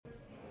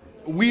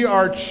We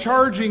are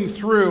charging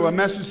through a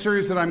message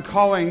series that I'm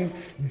calling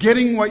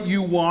Getting What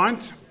You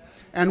Want.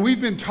 And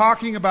we've been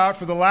talking about,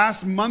 for the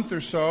last month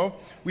or so,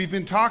 we've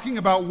been talking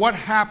about what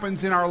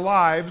happens in our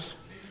lives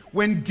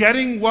when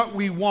getting what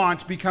we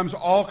want becomes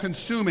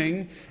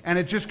all-consuming and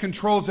it just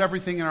controls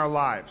everything in our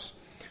lives.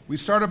 We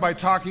started by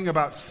talking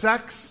about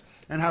sex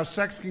and how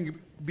sex can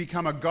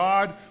become a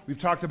god. We've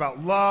talked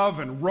about love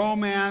and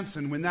romance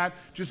and when that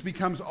just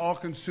becomes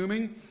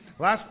all-consuming.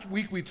 Last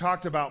week we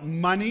talked about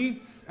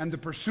money and the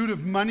pursuit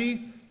of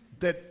money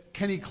that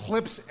can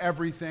eclipse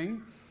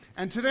everything.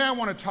 And today I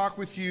want to talk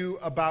with you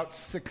about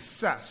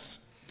success.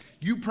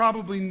 You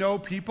probably know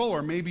people,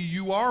 or maybe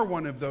you are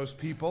one of those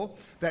people,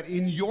 that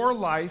in your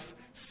life,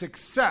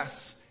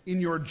 success in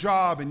your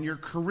job, in your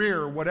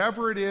career,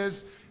 whatever it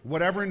is,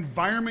 whatever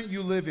environment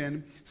you live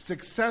in,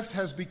 success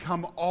has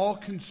become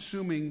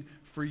all-consuming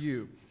for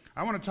you.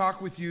 I want to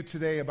talk with you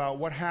today about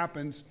what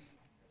happens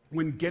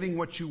when getting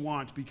what you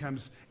want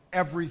becomes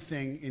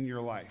everything in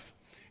your life.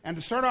 And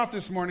to start off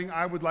this morning,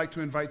 I would like to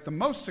invite the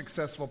most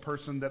successful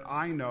person that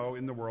I know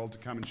in the world to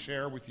come and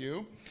share with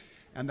you.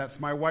 And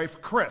that's my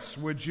wife, Chris.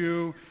 Would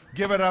you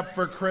give it up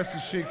for Chris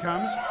as she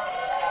comes?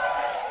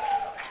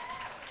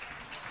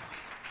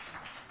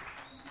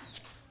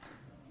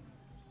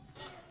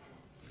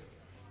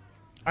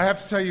 I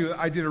have to tell you,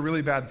 I did a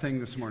really bad thing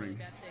this morning.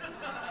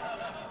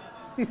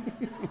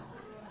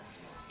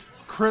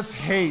 Chris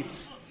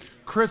hates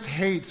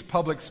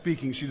public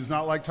speaking. She does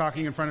not like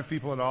talking in front of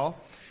people at all.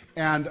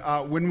 And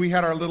when we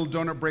had our little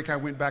donut break, I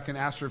went back and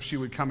asked her if she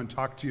would come and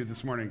talk to you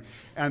this morning.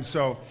 And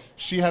so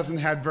she hasn't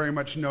had very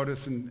much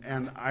notice,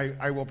 and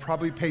I will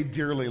probably pay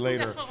dearly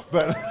later. No.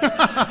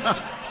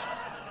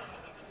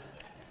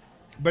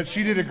 But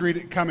she did agree to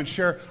come and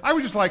share. I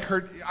would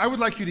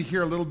like you to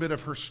hear a little bit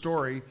of her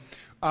story.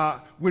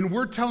 When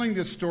we're telling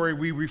this story,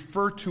 we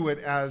refer to it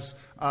as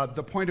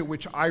the point at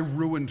which I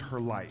ruined her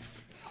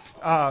life.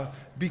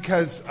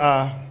 Because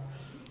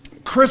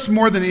Chris,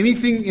 more than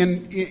anything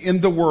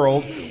in the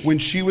world, when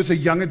she was a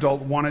young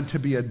adult, wanted to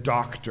be a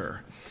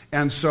doctor.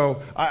 And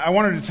so I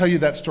wanted to tell you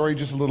that story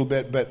just a little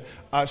bit, but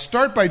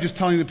start by just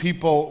telling the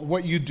people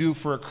what you do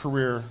for a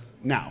career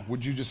now.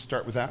 Would you just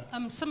start with that?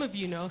 Some of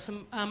you know.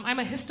 I'm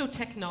a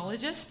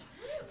histotechnologist,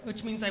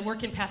 which means I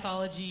work in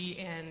pathology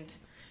and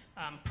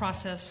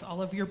process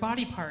all of your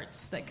body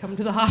parts that come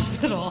to the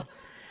hospital.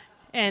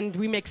 And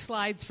we make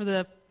slides for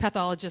the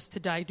pathologist to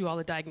do all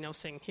the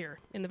diagnosing here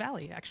in the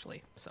Valley,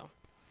 actually. So,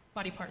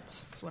 body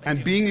parts is what I do.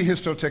 And being a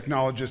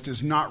histotechnologist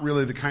is not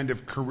really the kind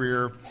of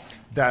career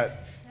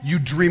that you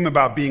dream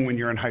about being when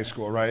you're in high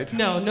school, right?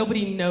 No,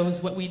 nobody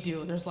knows what we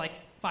do. There's like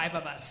 5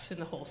 of us in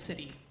the whole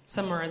city.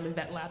 Some are in the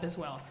vet lab as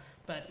well.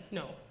 But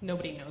no,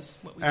 nobody knows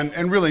what we do.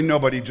 And really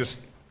nobody just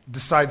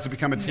decides to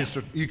become a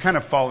histo. You kind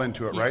of fall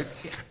into it, right?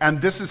 Yeah.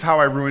 And this is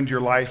how I ruined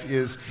your life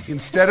is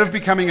instead of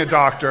becoming a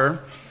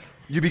doctor,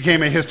 you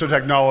became a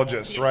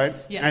histotechnologist, right?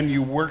 Yes. And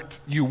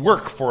you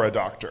work for a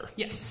doctor.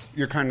 Yes.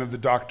 You're kind of the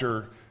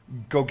doctor,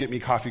 go get me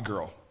coffee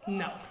girl.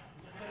 No.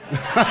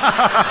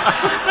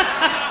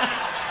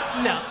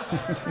 No.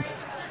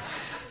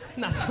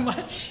 Not so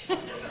much.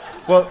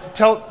 Well,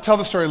 tell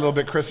the story a little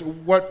bit, Chris.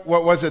 What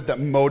was it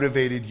that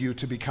motivated you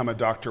to become a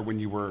doctor when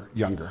you were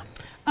younger?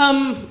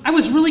 I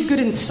was really good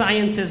in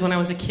sciences when I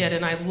was a kid,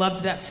 and I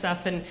loved that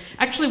stuff. And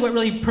actually what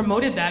really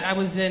promoted that, I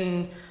was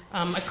in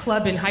a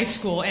club in high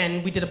school,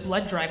 and we did a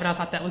blood drive, and I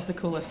thought that was the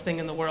coolest thing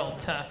in the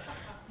world.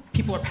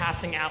 People were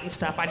passing out and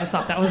stuff. I just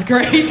thought that was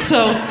great.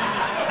 So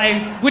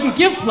I wouldn't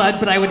give blood,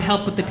 but I would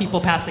help with the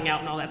people passing out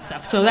and all that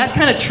stuff. So that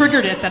kind of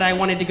triggered it that I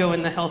wanted to go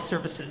in the health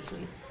services.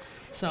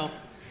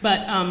 But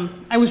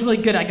I was really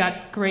good. I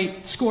got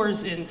great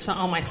scores in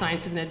all my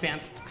sciences and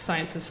advanced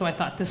sciences, so I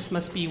thought this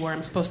must be where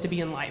I'm supposed to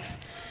be in life.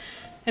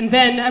 And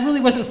then I really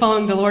wasn't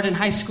following the Lord in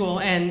high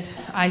school, and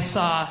I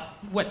saw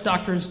what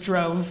doctors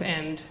drove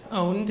and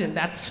owned, and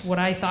that's what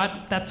I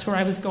thought, that's where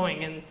I was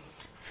going. And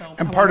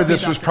part of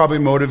this was probably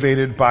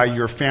motivated by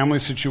your family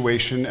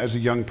situation as a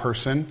young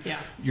person. Yeah.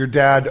 Your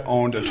dad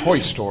owned a toy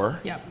store.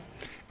 Yeah.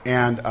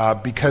 And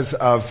because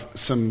of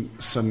some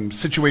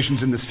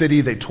situations in the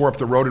city, they tore up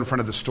the road in front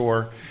of the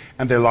store,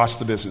 and they lost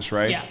the business,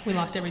 right? Yeah, we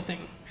lost everything.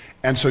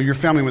 And so your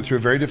family went through a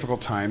very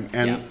difficult time.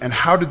 And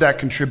how did that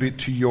contribute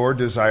to your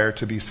desire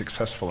to be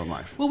successful in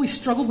life? Well, we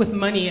struggled with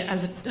money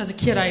as a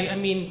kid. I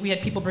mean, we had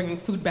people bringing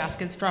food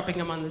baskets, dropping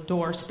them on the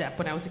doorstep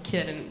when I was a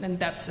kid,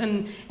 and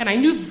I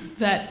knew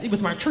that it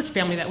was my church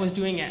family that was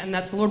doing it, and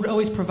that the Lord would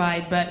always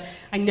provide. But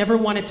I never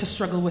wanted to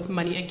struggle with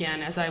money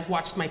again. As I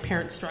watched my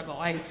parents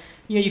struggle,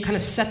 you kind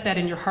of set that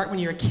in your heart when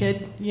you're a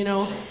kid,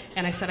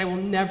 And I said, I will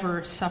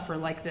never suffer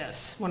like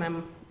this when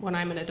I'm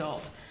an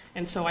adult.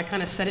 And so I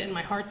kind of set it in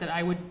my heart that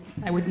I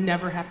would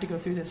never have to go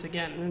through this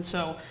again. And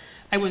so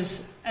I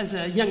was, as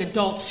a young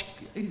adult,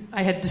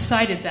 I had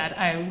decided that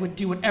I would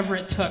do whatever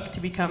it took to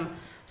become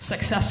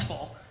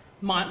successful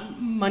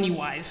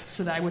money-wise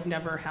so that I would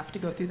never have to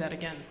go through that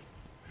again.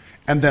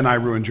 And then I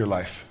ruined your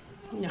life.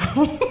 No.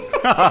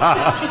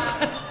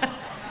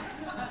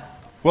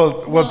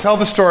 Well, tell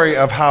the story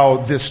of how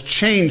this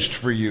changed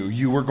for you.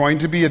 You were going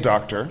to be a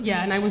doctor.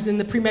 Yeah, and I was in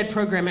the pre-med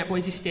program at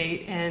Boise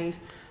State and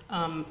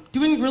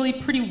doing really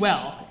pretty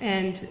well.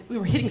 And we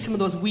were hitting some of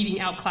those weeding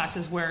out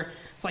classes where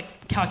it's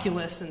like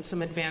calculus and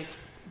some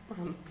advanced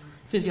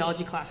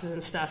physiology classes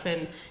and stuff.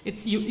 And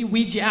it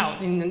weeds you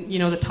out. And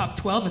the top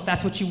 12, if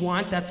that's what you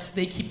want,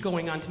 they keep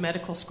going on to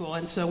medical school.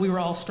 And so we were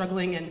all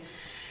struggling.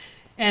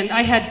 And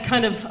I had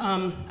kind of,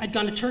 I'd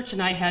gone to church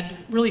and I had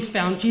really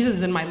found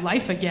Jesus in my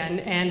life again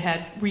and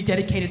had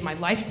rededicated my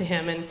life to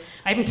him. And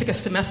I even took a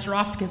semester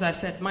off because I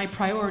said, my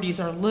priorities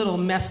are a little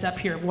messed up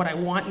here of what I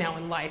want now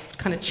in life.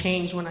 Kind of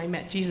changed when I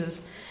met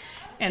Jesus.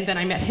 And then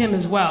I met him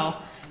as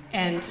well.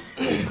 And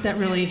that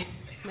really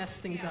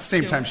messed things up.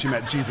 Same time she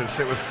met Jesus.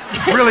 It was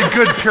a really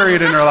good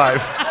period in her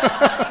life.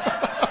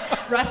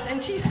 Russ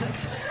and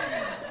Jesus.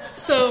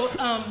 So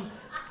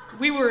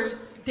we were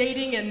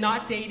dating and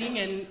not dating,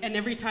 and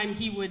every time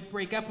he would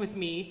break up with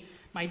me,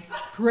 my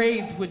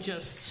grades would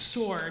just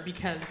soar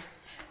because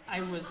I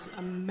was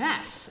a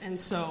mess. And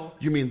so...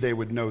 You mean they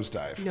would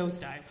nosedive?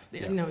 Nosedive.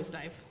 Yeah.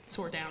 Nosedive.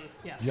 Soar down,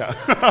 yes. Yeah.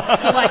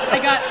 So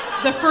I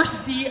got the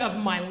first D of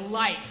my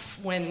life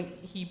when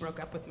he broke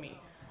up with me.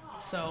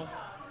 So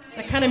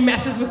that kind of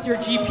messes with your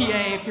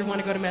GPA if you want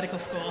to go to medical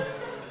school.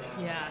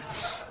 Yeah.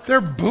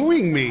 They're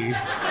booing me.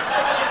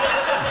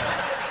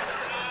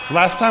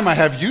 Last time I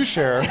have you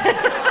share...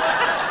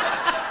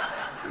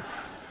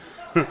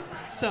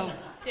 So,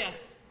 yeah.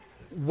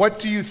 What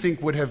do you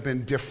think would have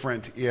been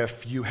different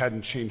if you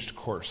hadn't changed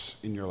course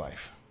in your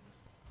life?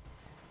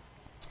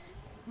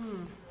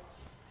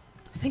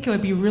 I think I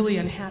would be really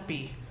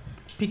unhappy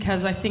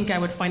because I think I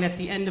would find at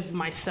the end of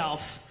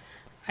myself,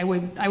 I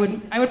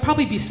would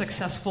probably be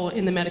successful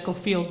in the medical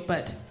field,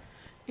 but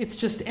it's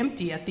just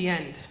empty at the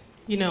end.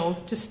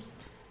 Just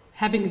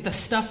having the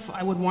stuff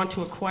I would want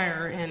to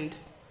acquire and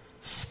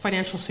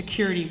financial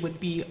security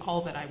would be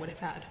all that I would have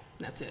had.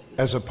 That's it.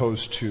 As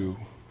opposed to...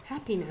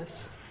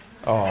 happiness.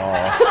 Oh.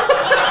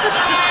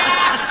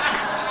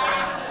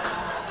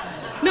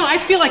 No, I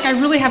feel like I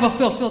really have a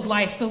fulfilled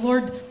life. The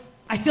Lord,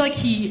 I feel like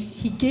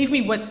He gave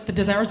me what the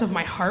desires of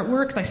my heart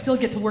were, because I still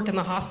get to work in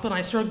the hospital, and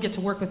I still get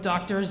to work with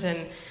doctors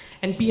and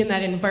be in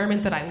that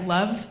environment that I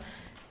love,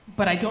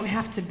 but I don't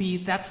have to be,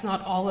 that's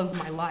not all of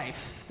my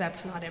life.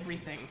 That's not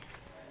everything.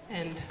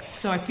 And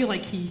so I feel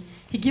like He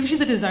gives you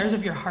the desires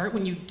of your heart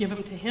when you give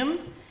them to Him.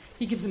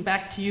 He gives them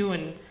back to you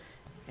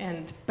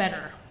and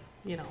better,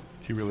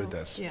 He really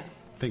does. Yeah.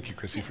 Thank you,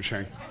 Chrissy, for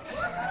sharing.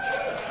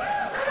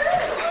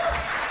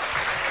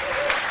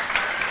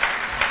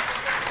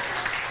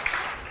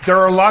 There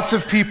are lots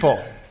of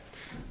people.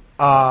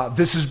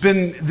 This has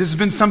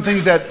been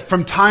something that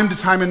from time to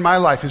time in my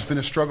life has been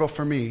a struggle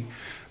for me.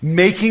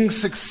 Making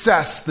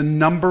success the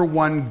number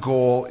one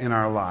goal in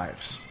our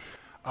lives.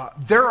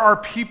 There are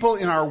people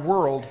in our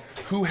world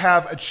who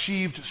have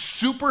achieved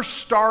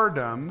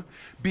superstardom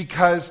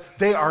because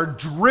they are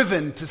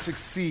driven to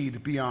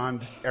succeed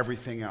beyond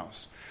everything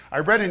else. I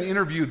read an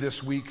interview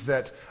this week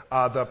that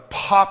the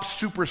pop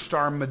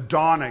superstar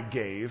Madonna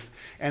gave,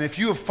 and if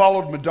you have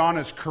followed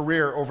Madonna's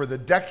career over the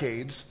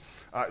decades,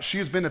 she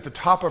has been at the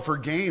top of her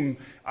game,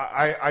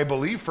 I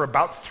believe, for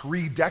about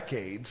 3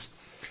 decades.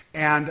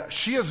 And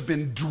she has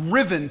been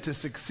driven to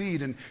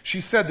succeed. And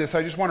she said this,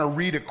 I just want to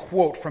read a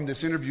quote from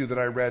this interview that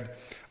I read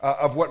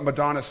of what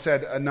Madonna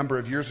said a number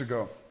of years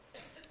ago.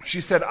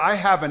 She said, "I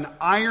have an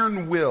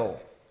iron will,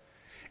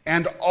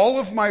 and all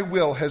of my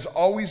will has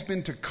always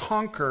been to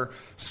conquer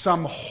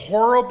some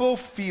horrible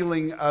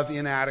feeling of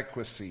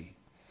inadequacy.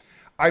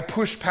 I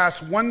push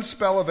past one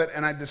spell of it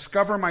and I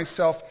discover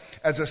myself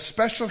as a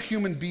special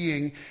human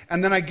being,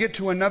 and then I get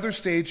to another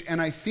stage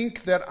and I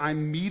think that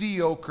I'm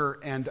mediocre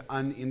and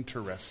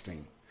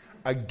uninteresting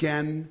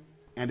again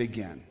and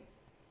again.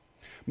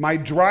 My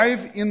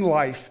drive in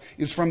life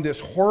is from this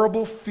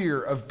horrible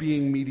fear of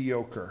being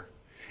mediocre.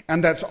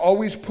 And that's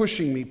always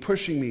pushing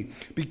me,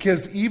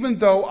 because even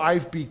though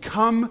I've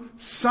become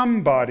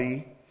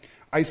somebody,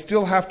 I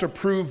still have to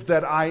prove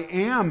that I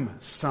am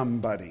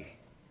somebody.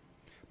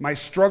 My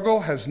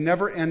struggle has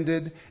never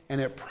ended, and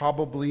it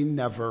probably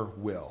never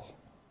will."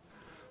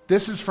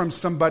 This is from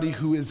somebody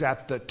who is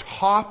at the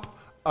top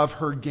of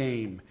her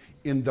game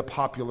in the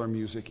popular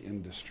music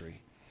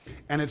industry.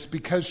 And it's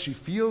because she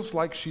feels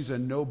like she's a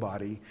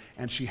nobody,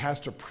 and she has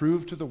to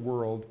prove to the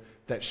world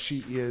that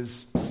she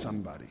is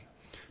somebody.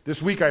 This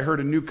week I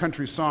heard a new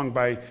country song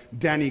by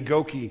Danny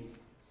Gokey,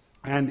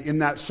 and in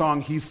that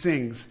song he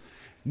sings,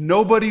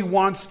 "Nobody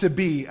wants to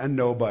be a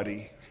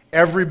nobody.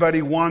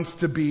 Everybody wants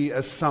to be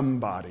a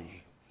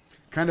somebody."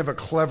 Kind of a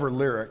clever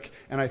lyric,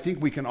 and I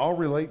think we can all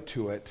relate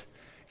to it.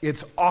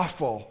 It's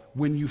awful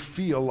when you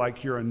feel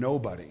like you're a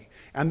nobody.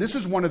 And this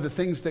is one of the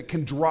things that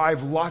can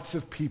drive lots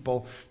of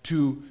people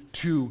to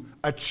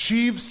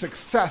achieve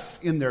success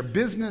in their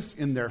business,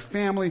 in their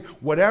family,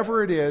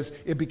 whatever it is.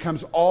 It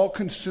becomes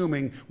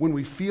all-consuming when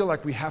we feel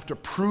like we have to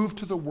prove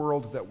to the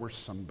world that we're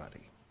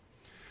somebody.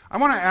 I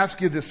want to ask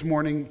you this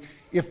morning,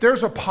 if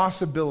there's a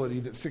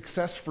possibility that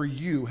success for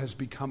you has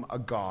become a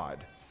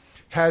god.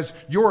 Has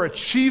your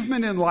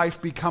achievement in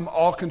life become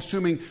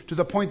all-consuming to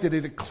the point that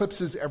it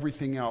eclipses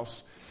everything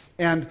else?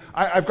 And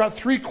I've got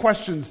 3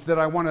 questions that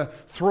I want to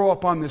throw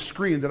up on the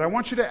screen that I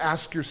want you to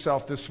ask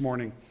yourself this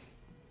morning.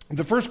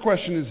 The first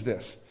question is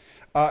this.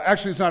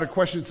 Actually, it's not a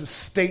question, it's a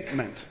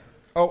statement.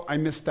 Oh, I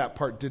missed that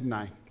part, didn't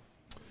I?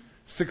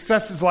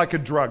 Success is like a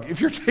drug.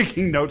 If you're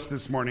taking notes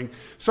this morning,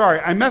 sorry,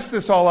 I messed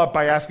this all up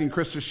by asking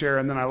Chris to share,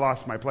 and then I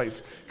lost my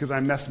place because I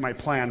messed my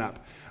plan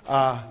up.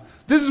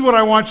 This is what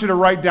I want you to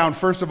write down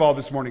first of all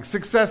this morning.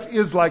 Success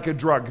is like a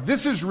drug.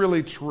 This is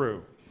really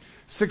true.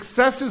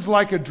 Success is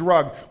like a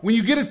drug. When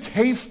you get a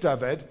taste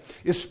of it,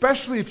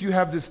 especially if you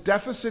have this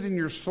deficit in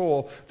your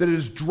soul that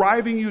is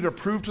driving you to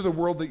prove to the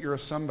world that you're a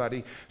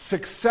somebody,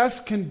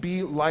 success can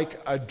be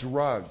like a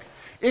drug.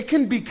 It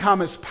can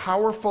become as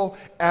powerful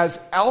as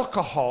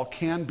alcohol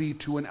can be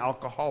to an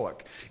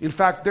alcoholic. In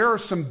fact, there are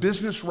some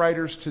business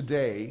writers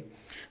today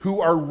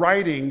who are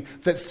writing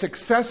that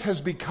success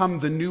has become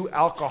the new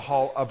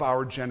alcohol of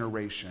our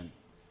generation.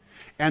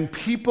 And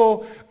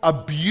people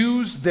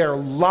abuse their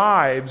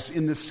lives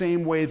in the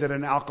same way that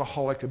an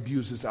alcoholic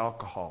abuses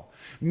alcohol.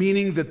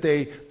 Meaning that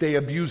they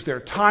abuse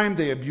their time,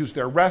 they abuse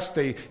their rest,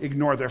 they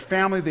ignore their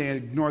family, they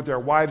ignore their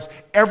wives.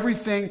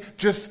 Everything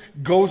just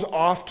goes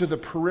off to the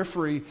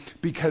periphery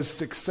because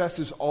success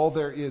is all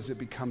there is. It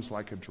becomes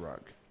like a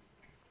drug.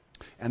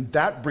 And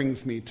that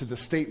brings me to the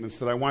statements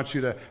that I want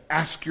you to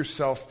ask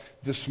yourself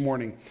this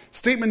morning.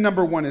 Statement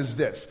number 1 is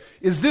this.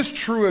 Is this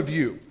true of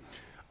you?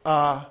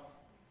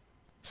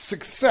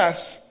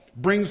 Success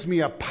brings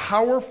me a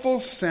powerful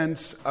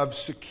sense of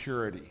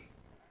security.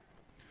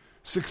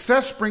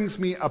 Success brings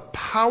me a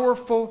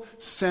powerful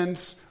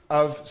sense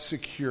of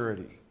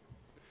security.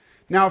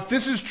 Now, if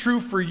this is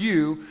true for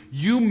you,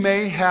 you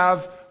may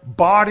have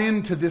bought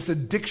into this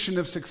addiction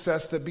of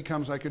success that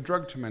becomes like a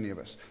drug to many of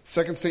us. The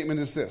second statement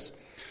is this.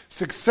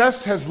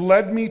 Success has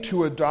led me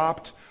to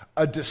adopt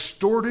a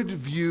distorted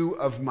view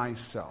of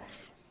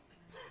myself.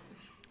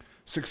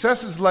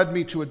 Success has led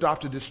me to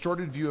adopt a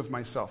distorted view of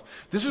myself.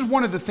 This is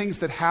one of the things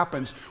that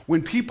happens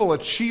when people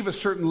achieve a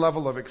certain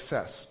level of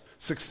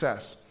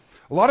success.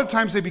 A lot of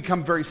times they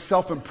become very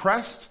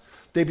self-impressed,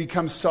 they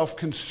become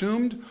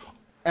self-consumed,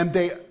 and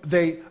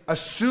they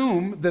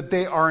assume that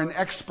they are an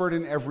expert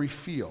in every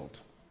field.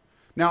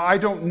 Now, I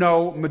don't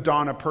know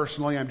Madonna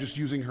personally, I'm just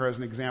using her as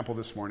an example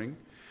this morning.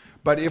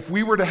 But if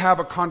we were to have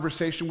a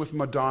conversation with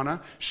Madonna,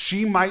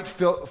 she might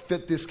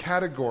fit this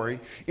category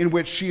in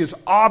which she is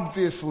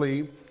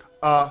obviously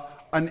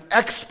an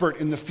expert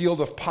in the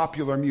field of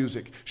popular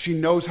music. She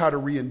knows how to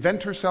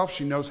reinvent herself.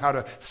 She knows how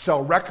to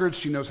sell records.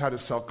 She knows how to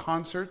sell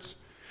concerts.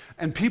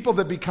 And people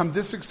that become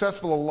this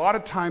successful a lot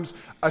of times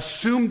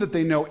assume that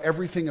they know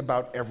everything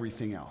about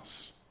everything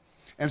else.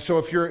 And so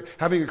if you're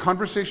having a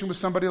conversation with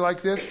somebody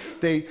like this,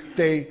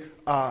 they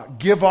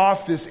give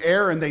off this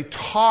air and they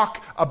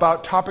talk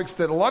about topics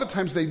that a lot of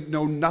times they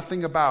know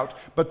nothing about,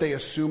 but they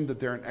assume that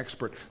they're an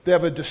expert. They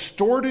have a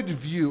distorted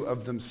view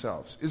of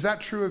themselves. Is that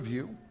true of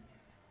you?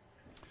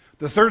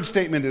 The third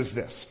statement is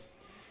this.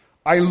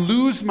 I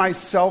lose my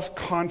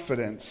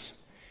self-confidence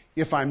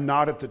if I'm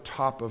not at the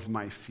top of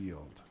my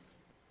field.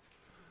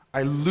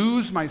 I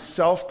lose my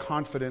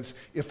self-confidence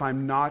if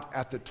I'm not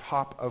at the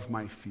top of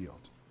my field.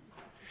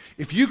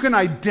 If you can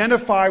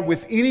identify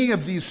with any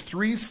of these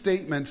 3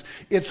 statements,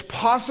 it's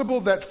possible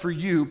that for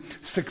you,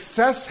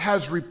 success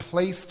has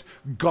replaced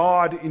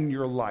God in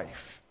your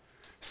life.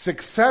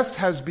 Success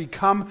has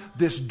become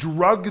this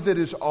drug that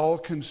is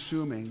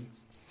all-consuming.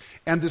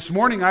 And this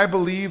morning, I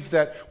believe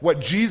that what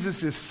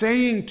Jesus is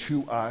saying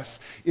to us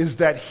is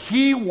that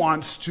He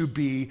wants to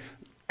be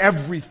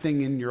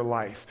everything in your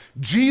life.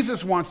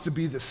 Jesus wants to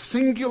be the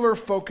singular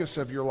focus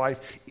of your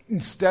life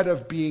instead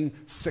of being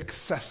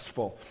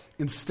successful,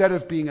 instead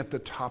of being at the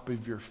top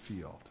of your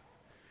field.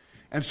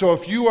 And so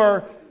if you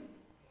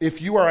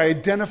are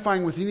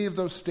identifying with any of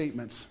those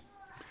statements,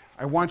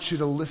 I want you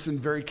to listen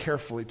very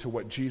carefully to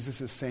what Jesus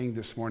is saying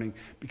this morning,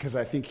 because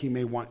I think He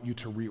may want you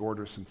to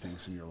reorder some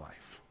things in your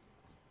life.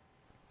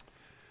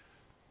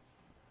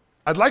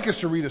 I'd like us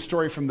to read a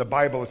story from the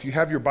Bible. If you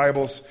have your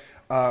Bibles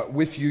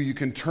with you, you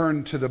can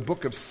turn to the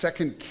book of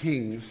 2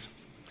 Kings.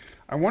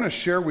 I want to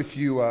share with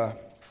you a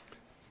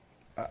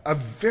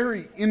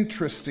very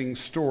interesting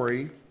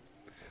story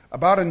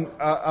about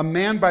a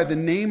man by the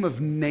name of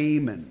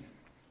Naaman.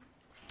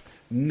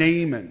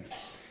 Naaman.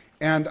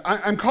 And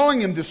I'm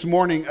calling him this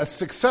morning a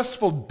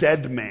successful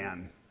dead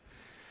man,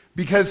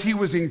 because he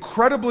was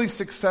incredibly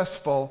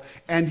successful,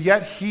 and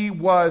yet he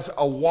was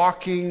a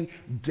walking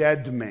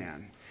dead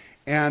man.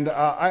 And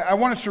I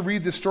want us to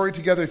read this story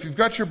together. If you've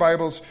got your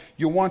Bibles,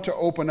 you'll want to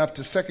open up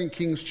to 2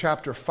 Kings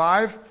chapter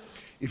 5.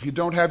 If you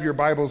don't have your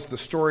Bibles, the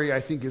story I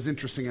think is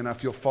interesting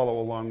enough. You'll follow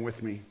along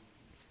with me.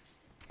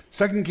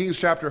 2 Kings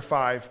chapter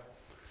 5.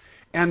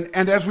 And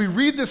as we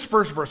read this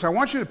first verse, I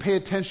want you to pay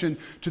attention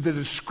to the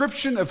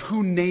description of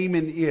who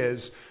Naaman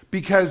is,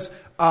 because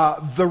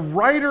the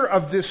writer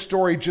of this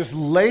story just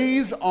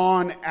lays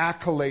on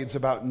accolades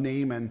about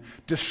Naaman,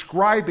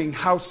 describing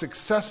how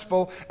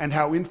successful and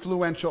how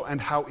influential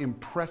and how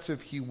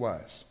impressive he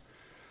was.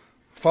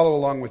 Follow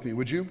along with me,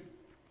 would you?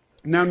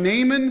 Now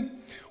Naaman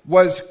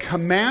was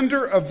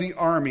commander of the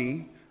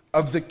army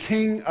of the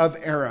king of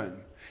Aram.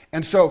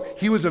 And so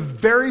he was a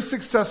very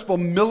successful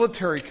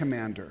military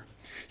commander.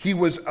 He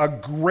was a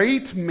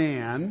great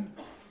man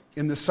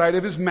in the sight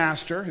of his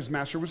master. His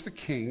master was the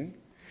king.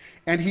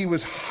 And he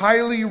was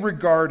highly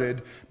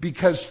regarded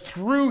because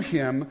through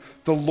him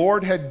the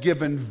Lord had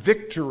given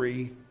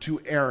victory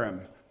to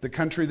Aram. The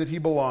country that he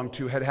belonged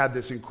to had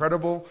this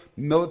incredible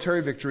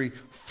military victory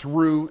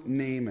through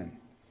Naaman.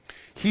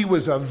 He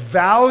was a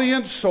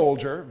valiant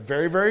soldier,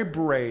 very, very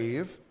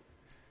brave.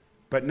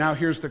 But now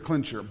here's the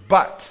clincher.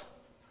 But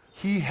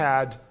he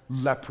had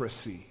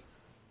leprosy.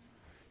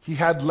 He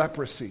had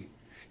leprosy.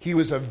 He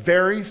was a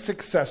very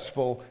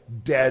successful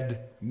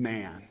dead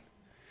man.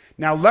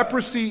 Now,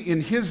 leprosy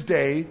in his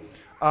day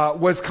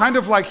was kind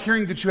of like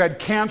hearing that you had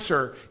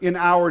cancer in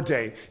our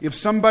day. If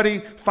somebody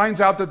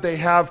finds out that they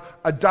have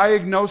a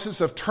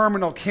diagnosis of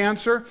terminal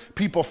cancer,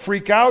 people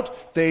freak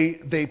out,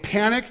 they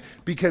panic,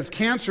 because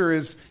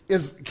cancer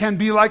can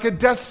be like a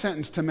death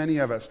sentence to many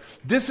of us.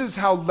 This is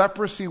how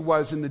leprosy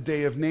was in the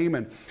day of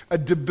Naaman, a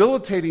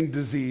debilitating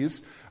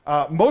disease.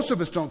 Most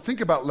of us don't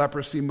think about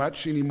leprosy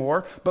much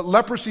anymore, but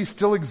leprosy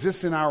still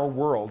exists in our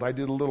world. I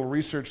did a little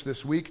research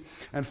this week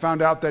and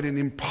found out that in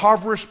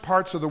impoverished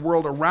parts of the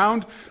world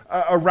around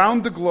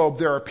the globe,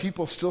 there are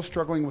people still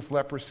struggling with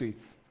leprosy.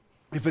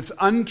 If it's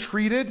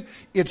untreated,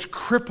 it's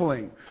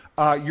crippling.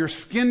 Your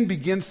skin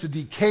begins to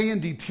decay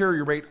and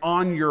deteriorate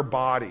on your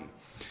body.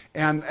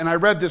 And I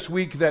read this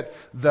week that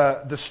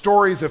the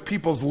stories of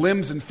people's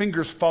limbs and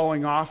fingers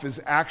falling off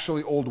is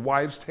actually old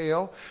wives'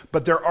 tale.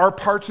 But there are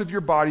parts of your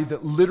body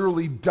that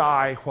literally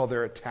die while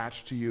they're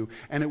attached to you,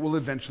 and it will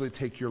eventually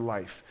take your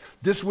life.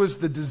 This was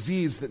the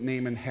disease that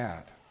Naaman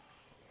had.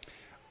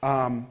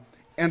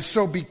 And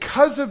so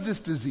because of this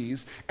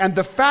disease, and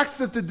the fact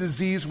that the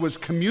disease was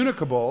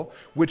communicable,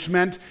 which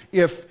meant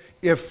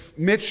if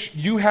Mitch,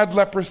 you had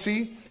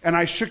leprosy, and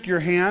I shook your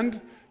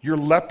hand, your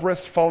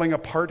leprous, falling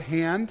apart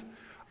hand,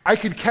 I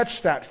could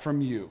catch that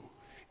from you.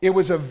 It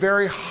was a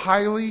very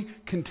highly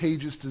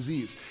contagious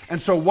disease.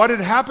 And so what had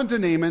happened to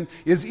Naaman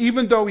is,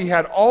 even though he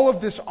had all of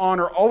this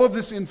honor, all of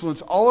this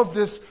influence, all of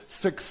this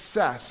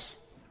success,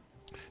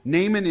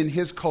 Naaman in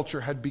his culture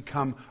had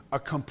become a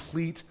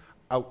complete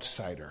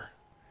outsider.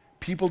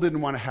 People didn't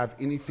want to have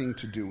anything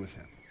to do with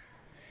him.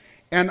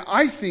 And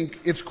I think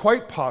it's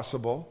quite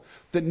possible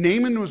that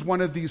Naaman was one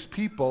of these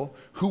people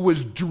who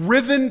was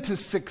driven to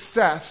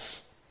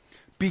success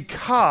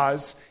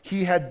because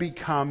he had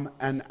become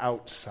an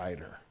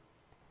outsider.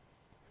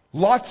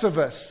 Lots of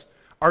us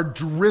are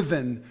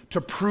driven to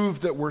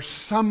prove that we're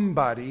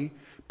somebody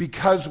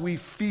because we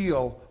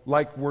feel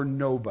like we're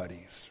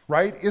nobodies,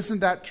 right? Isn't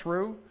that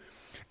true?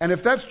 And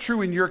if that's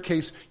true in your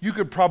case, you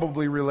could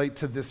probably relate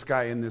to this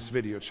guy in this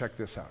video. Check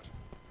this out.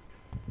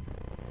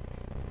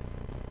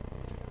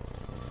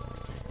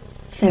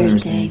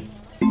 Thursday.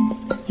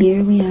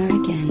 Here we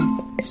are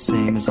again.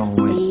 Same as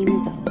always. Same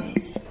as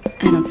always.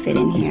 I don't fit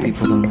in These here.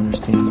 people don't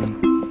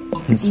understand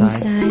me.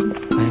 Inside,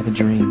 I have a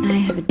dream. I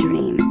have a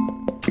dream.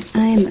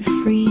 I am a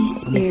free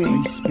spirit. I'm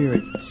a free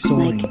spirit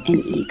soaring. Like an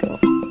eagle.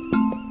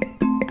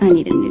 I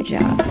need a new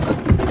job.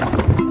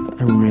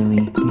 I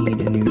really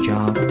need a new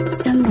job.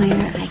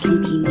 Somewhere I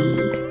can be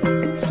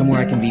me. Somewhere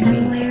I can be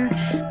Somewhere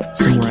me.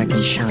 Somewhere I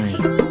can shine.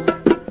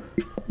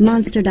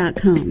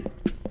 Monster.com.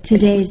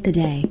 Today's the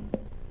day.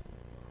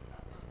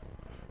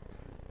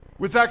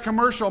 With that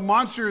commercial,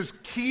 Monster is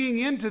keying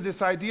into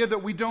this idea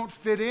that we don't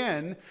fit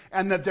in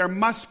and that there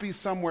must be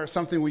somewhere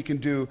something we can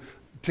do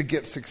to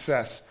get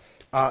success.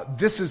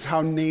 This is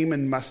how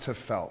Naaman must have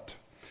felt.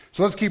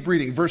 So let's keep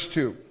reading. Verse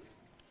 2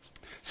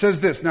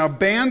 says this: Now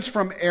bands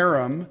from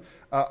Aram,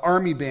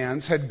 army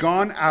bands, had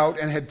gone out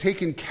and had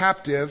taken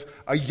captive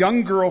a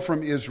young girl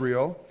from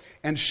Israel,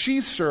 and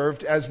she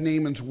served as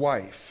Naaman's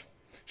wife.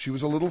 She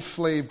was a little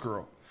slave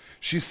girl.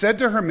 She said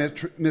to her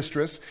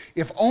mistress,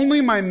 "If only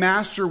my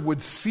master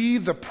would see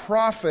the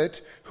prophet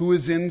who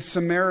is in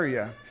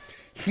Samaria,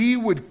 he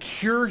would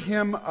cure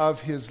him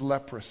of his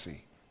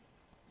leprosy."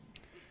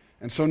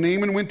 And so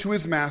Naaman went to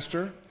his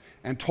master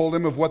and told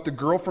him of what the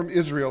girl from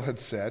Israel had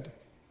said.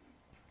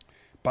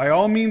 "By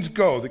all means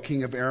go," the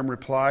king of Aram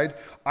replied.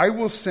 "I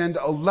will send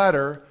a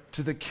letter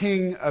to the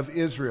king of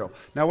Israel."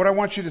 Now what I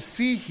want you to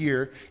see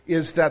here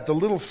is that the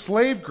little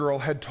slave girl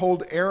had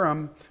told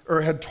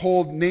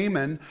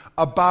Naaman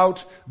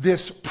about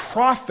this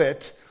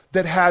prophet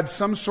that had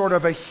some sort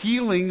of a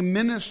healing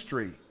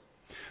ministry.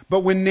 But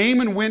when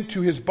Naaman went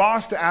to his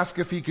boss to ask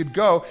if he could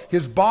go,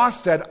 his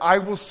boss said, "I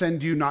will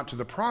send you not to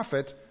the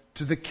prophet,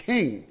 to the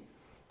king."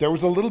 There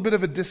was a little bit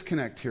of a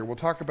disconnect here. We'll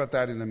talk about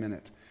that in a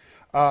minute.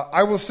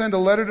 "I will send a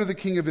letter to the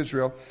king of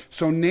Israel."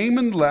 So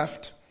Naaman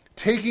left,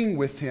 taking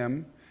with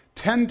him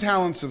 10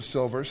 talents of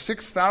silver,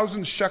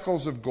 6,000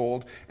 shekels of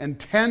gold, and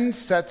 10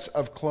 sets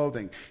of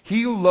clothing.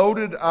 He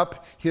loaded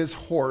up his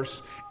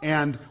horse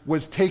and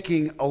was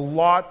taking a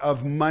lot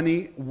of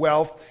money,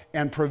 wealth,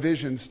 and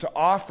provisions to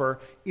offer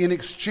in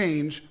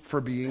exchange for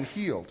being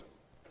healed.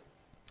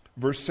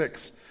 Verse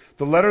 6,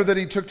 The letter that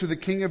he took to the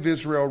king of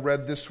Israel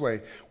read this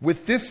way: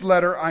 "With this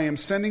letter I am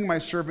sending my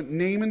servant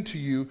Naaman to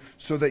you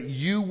so that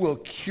you will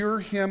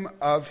cure him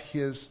of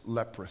his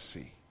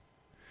leprosy."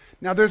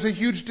 Now there's a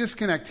huge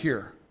disconnect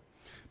here.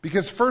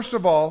 Because first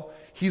of all,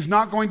 he's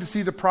not going to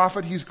see the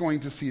prophet, he's going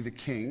to see the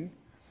king.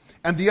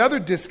 And the other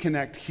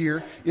disconnect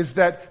here is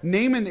that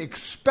Naaman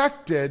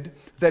expected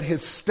that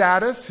his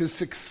status, his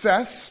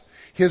success,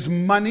 his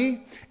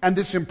money, and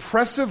this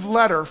impressive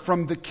letter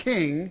from the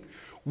king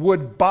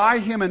would buy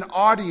him an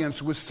audience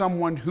with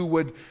someone who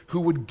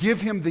would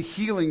give him the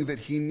healing that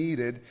he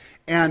needed,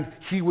 and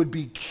he would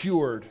be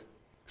cured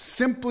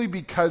simply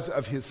because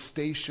of his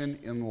station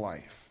in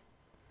life.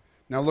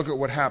 Now look at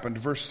what happened.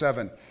 Verse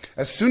 7.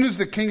 As soon as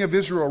the king of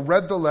Israel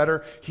read the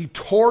letter, he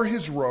tore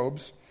his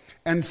robes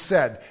and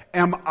said,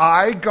 "Am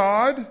I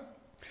God?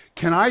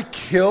 Can I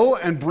kill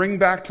and bring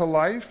back to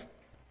life?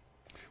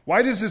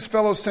 Why does this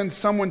fellow send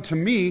someone to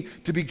me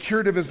to be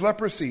cured of his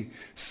leprosy?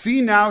 See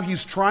now,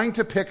 he's trying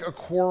to pick a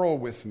quarrel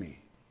with me."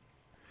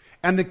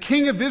 And the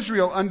king of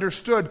Israel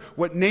understood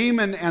what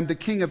Naaman and the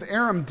king of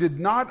Aram did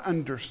not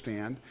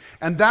understand,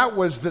 and that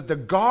was that the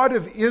God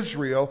of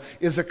Israel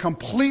is a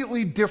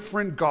completely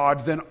different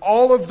God than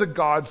all of the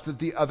gods that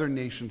the other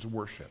nations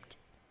worshipped.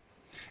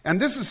 And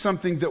this is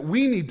something that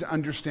we need to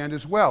understand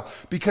as well,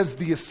 because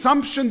the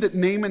assumption that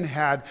Naaman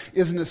had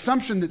is an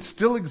assumption that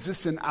still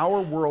exists in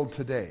our world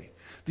today.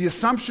 The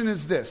assumption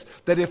is this,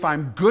 that if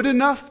I'm good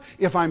enough,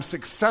 if I'm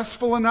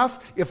successful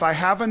enough, if I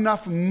have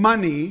enough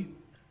money,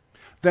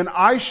 then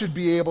I should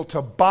be able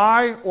to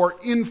buy or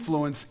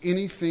influence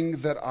anything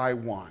that I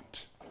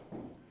want.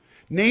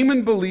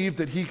 Naaman believed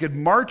that he could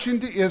march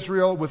into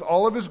Israel with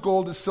all of his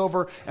gold and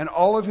silver and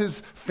all of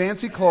his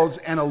fancy clothes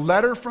and a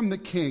letter from the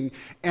king,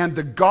 and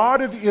the God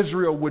of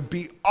Israel would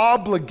be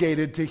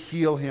obligated to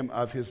heal him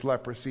of his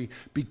leprosy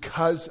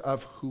because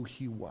of who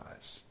he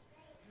was.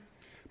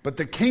 But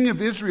the king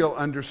of Israel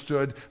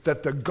understood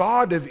that the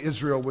God of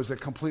Israel was a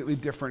completely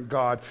different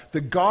God.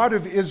 The God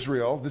of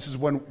Israel, this is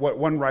what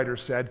one writer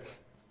said,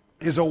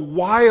 is a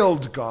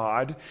wild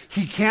God.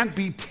 He can't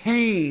be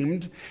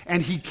tamed,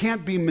 and he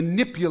can't be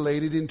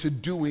manipulated into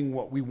doing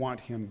what we want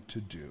him to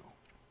do.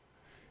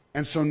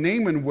 And so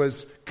Naaman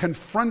was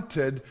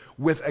confronted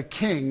with a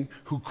king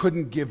who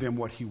couldn't give him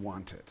what he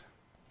wanted.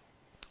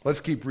 Let's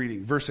keep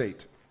reading. Verse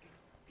 8.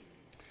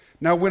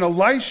 Now when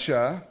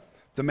Elisha,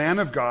 the man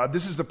of God,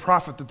 this is the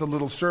prophet that the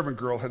little servant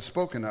girl had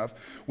spoken of,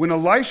 when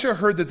Elisha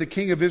heard that the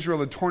king of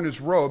Israel had torn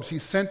his robes, he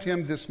sent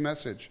him this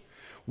message: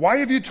 "Why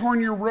have you torn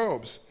your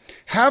robes?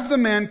 Have the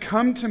man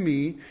come to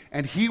me,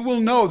 and he will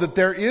know that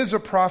there is a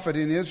prophet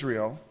in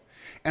Israel."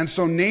 And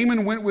so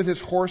Naaman went with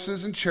his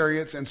horses and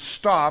chariots and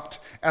stopped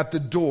at the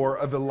door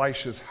of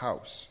Elisha's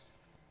house.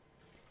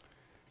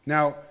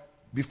 Now,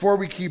 before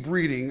we keep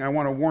reading, I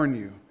want to warn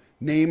you,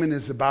 Naaman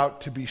is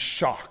about to be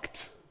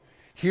shocked.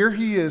 Here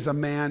he is, a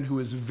man who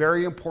is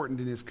very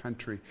important in his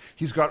country.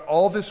 He's got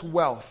all this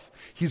wealth.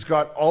 He's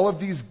got all of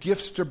these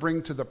gifts to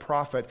bring to the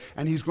prophet,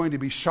 and he's going to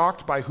be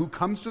shocked by who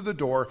comes to the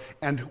door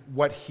and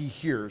what he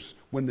hears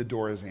when the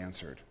door is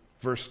answered.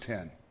 Verse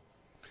 10.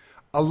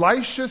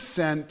 Elisha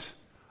sent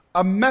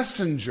a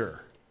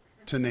messenger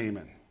to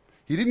Naaman.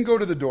 He didn't go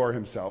to the door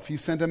himself. He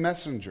sent a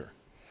messenger.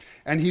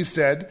 And he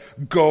said,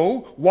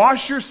 "Go,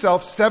 wash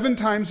yourself 7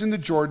 times in the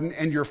Jordan,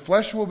 and your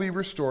flesh will be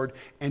restored,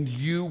 and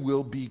you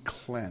will be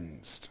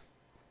cleansed."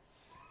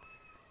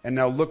 And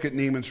now look at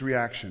Naaman's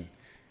reaction.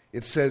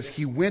 It says,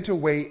 he went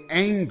away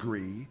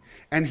angry,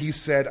 and he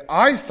said,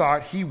 "I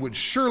thought he would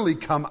surely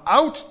come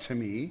out to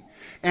me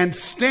and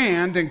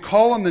stand and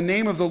call on the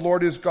name of the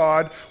Lord his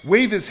God,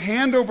 wave his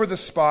hand over the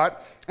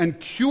spot,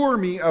 and cure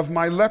me of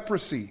my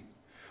leprosy.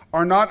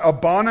 Are not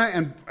Abana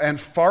and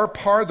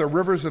Pharpar, the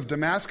rivers of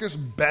Damascus,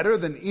 better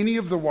than any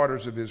of the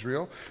waters of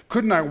Israel?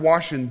 Couldn't I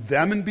wash in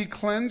them and be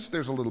cleansed?"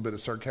 There's a little bit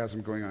of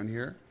sarcasm going on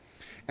here.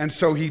 And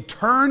so he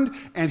turned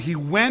and he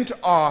went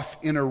off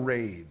in a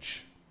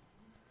rage.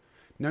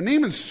 Now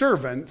Naaman's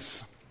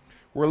servants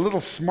were a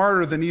little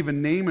smarter than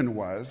even Naaman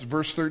was.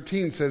 Verse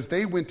 13 says,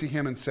 they went to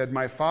him and said,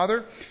 "My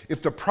father,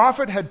 if the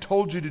prophet had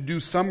told you to do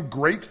some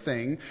great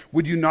thing,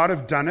 would you not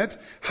have done it?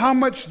 How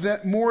much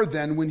more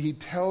then when he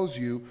tells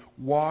you,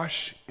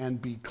 wash and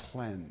be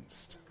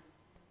cleansed?"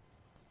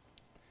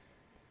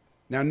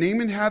 Now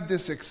Naaman had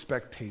this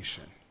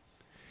expectation.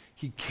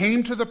 He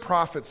came to the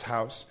prophet's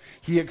house.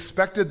 He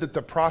expected that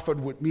the prophet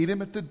would meet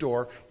him at the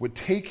door, would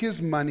take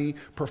his money,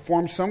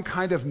 perform some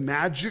kind of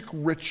magic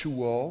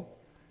ritual,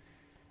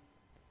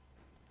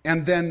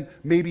 and then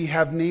maybe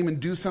have Naaman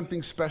do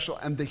something special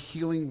and the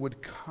healing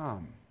would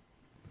come.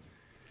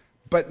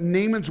 But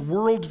Naaman's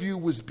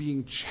worldview was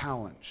being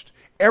challenged.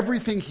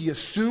 Everything he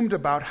assumed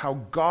about how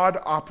God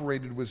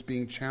operated was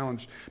being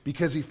challenged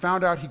because he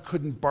found out he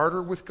couldn't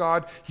barter with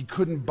God, he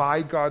couldn't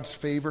buy God's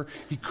favor,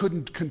 he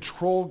couldn't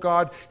control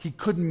God, he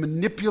couldn't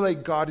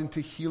manipulate God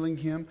into healing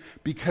him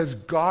because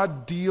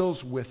God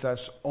deals with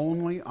us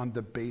only on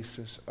the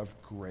basis of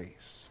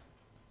grace.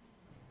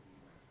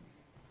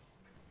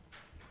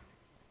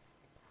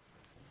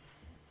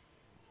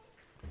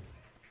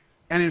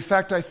 And in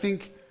fact, I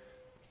think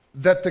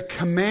that the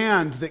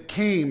command that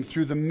came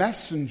through the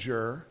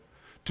messenger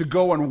to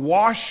go and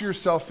wash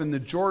yourself in the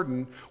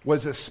Jordan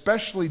was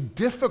especially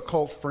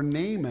difficult for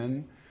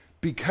Naaman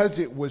because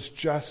it was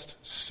just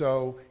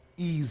so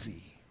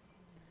easy.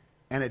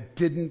 And it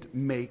didn't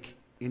make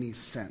any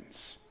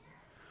sense.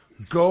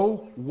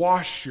 Go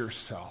wash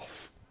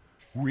yourself.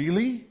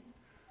 Really?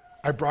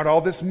 I brought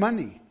all this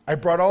money. I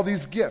brought all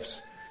these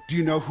gifts. Do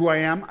you know who I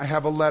am? I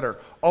have a letter.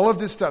 All of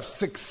this stuff.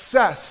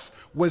 Success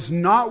was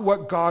not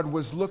what God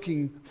was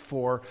looking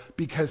for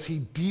because he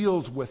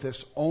deals with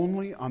us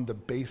only on the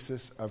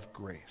basis of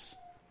grace.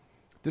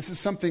 This is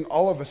something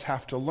all of us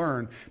have to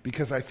learn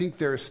because I think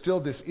there is still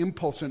this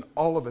impulse in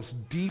all of us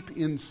deep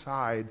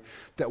inside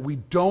that we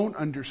don't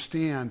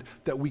understand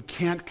that we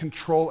can't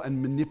control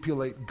and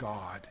manipulate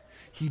God.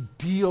 He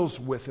deals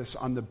with us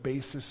on the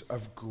basis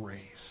of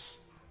grace.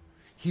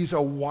 He's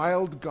a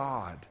wild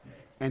God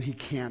and he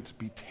can't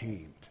be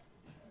tamed.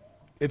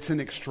 It's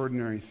an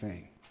extraordinary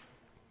thing.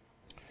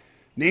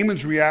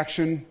 Naaman's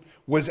reaction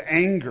was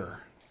anger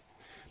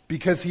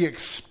because he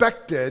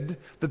expected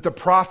that the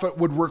prophet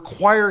would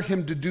require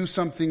him to do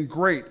something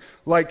great,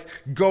 like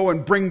go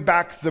and bring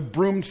back the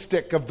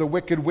broomstick of the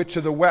Wicked Witch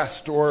of the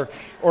West, or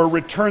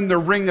return the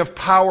ring of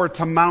power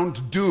to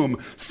Mount Doom.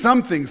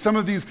 Some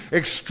of these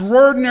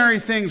extraordinary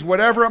things,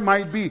 whatever it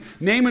might be.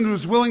 Naaman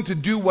was willing to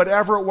do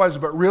whatever it was,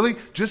 but really,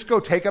 just go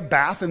take a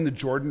bath in the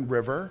Jordan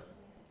River?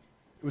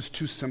 It was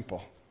too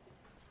simple.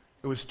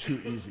 It was too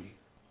easy.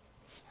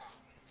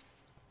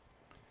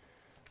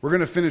 We're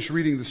going to finish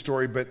reading the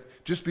story, but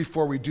just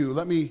before we do,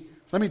 let me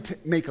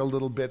make a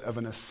little bit of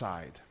an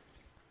aside.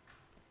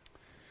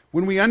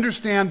 When we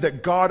understand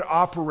that God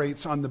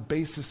operates on the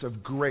basis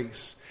of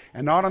grace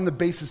and not on the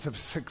basis of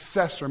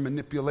success or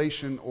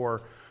manipulation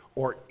or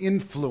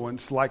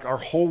influence like our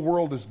whole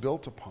world is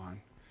built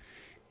upon,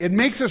 it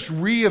makes us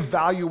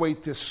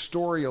reevaluate this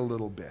story a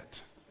little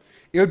bit.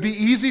 It would be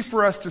easy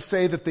for us to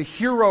say that the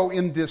hero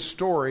in this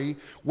story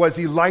was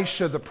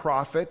Elisha the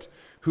prophet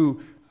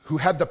who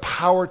had the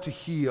power to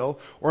heal,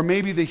 or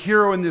maybe the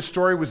hero in this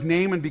story was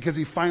Naaman because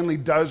he finally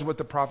does what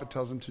the prophet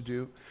tells him to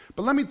do.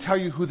 But let me tell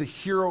you who the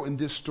hero in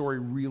this story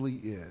really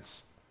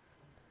is.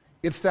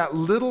 It's that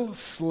little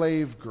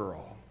slave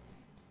girl.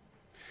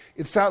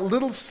 It's that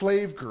little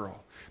slave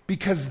girl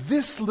because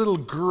this little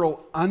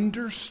girl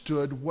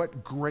understood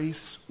what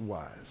grace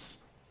was.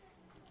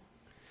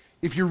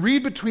 If you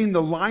read between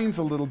the lines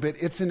a little bit,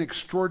 it's an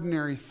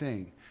extraordinary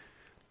thing.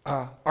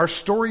 Our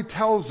story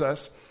tells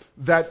us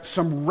that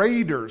some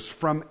raiders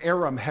from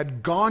Aram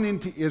had gone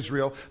into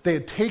Israel. They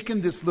had taken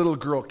this little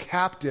girl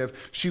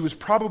captive. She was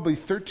probably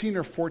 13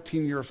 or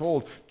 14 years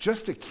old,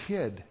 just a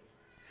kid.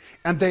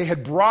 And they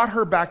had brought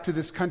her back to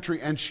this country,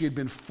 and she had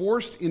been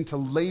forced into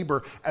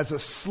labor as a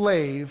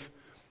slave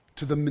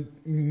to the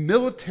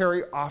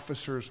military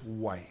officer's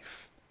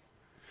wife.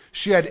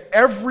 She had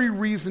every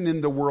reason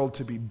in the world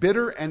to be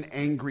bitter and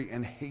angry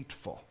and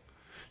hateful.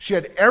 She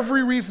had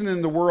every reason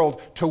in the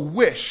world to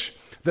wish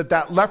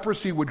that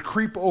leprosy would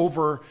creep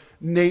over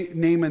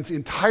Naaman's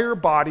entire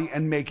body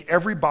and make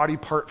every body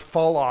part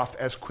fall off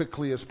as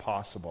quickly as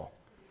possible.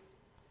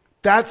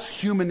 That's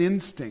human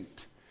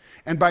instinct.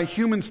 And by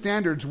human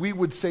standards, we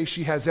would say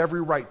she has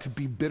every right to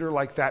be bitter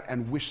like that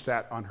and wish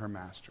that on her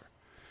master.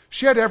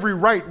 She had every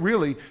right,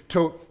 really,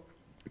 to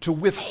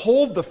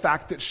withhold the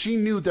fact that she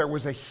knew there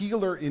was a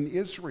healer in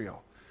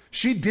Israel.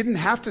 She didn't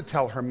have to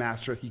tell her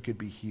master he could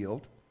be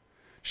healed.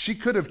 She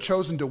could have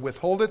chosen to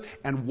withhold it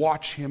and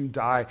watch him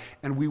die,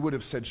 and we would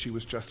have said she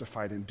was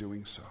justified in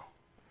doing so.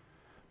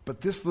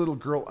 But this little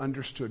girl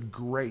understood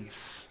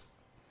grace,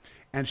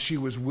 and she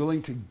was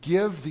willing to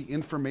give the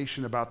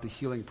information about the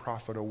healing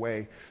prophet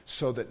away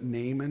so that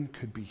Naaman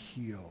could be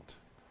healed.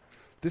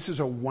 This is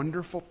a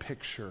wonderful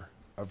picture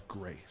of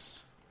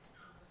grace.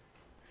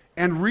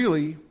 And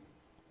really,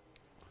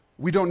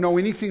 we don't know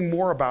anything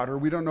more about her.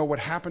 We don't know what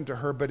happened to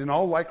her, but in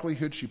all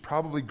likelihood, she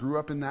probably grew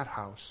up in that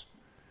house.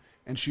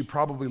 And she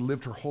probably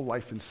lived her whole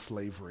life in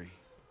slavery.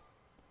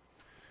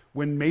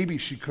 When maybe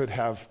she could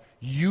have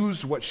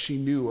used what she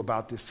knew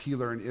about this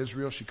healer in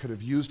Israel. She could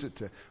have used it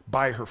to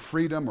buy her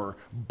freedom or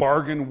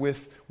bargain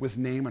with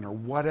Naaman or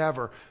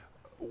whatever.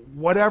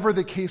 Whatever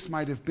the case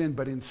might have been.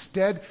 But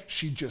instead,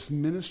 she just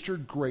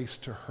ministered grace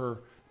to her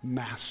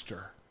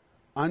master.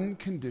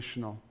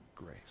 Unconditional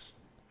grace.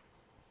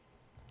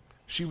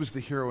 She was the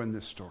hero in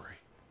this story.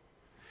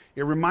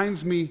 It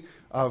reminds me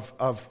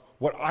of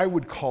what I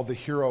would call the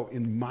hero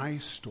in my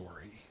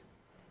story.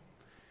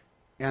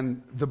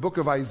 And the book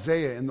of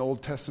Isaiah in the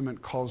Old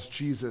Testament calls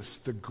Jesus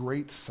the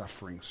great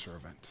suffering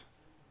servant.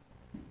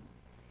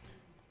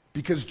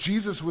 Because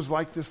Jesus was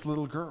like this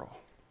little girl.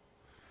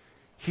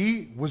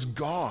 He was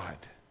God.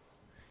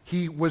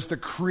 He was the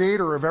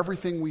creator of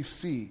everything we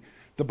see.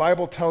 The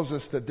Bible tells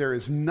us that there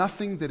is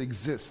nothing that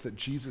exists that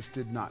Jesus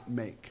did not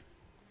make.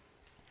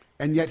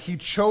 And yet he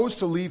chose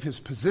to leave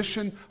his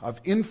position of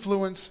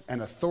influence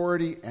and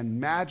authority and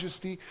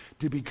majesty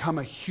to become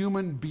a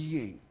human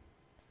being.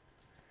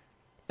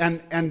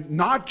 And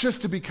not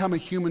just to become a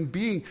human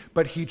being,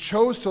 but he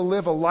chose to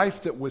live a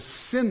life that was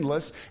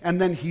sinless, and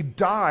then he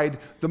died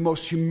the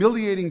most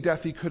humiliating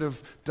death he could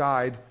have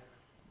died,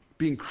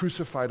 being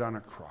crucified on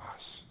a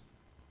cross.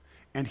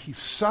 And he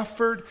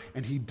suffered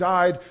and he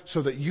died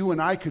so that you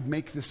and I could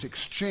make this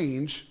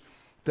exchange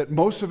that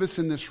most of us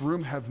in this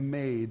room have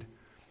made,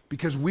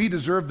 because we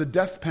deserve the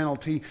death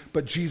penalty,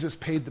 but Jesus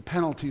paid the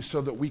penalty so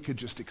that we could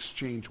just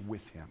exchange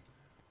with him.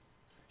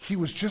 He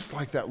was just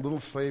like that little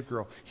slave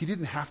girl. He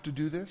didn't have to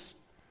do this,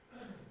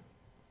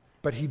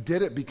 but he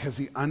did it because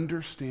he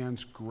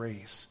understands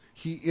grace.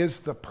 He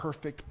is the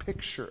perfect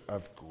picture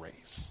of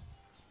grace.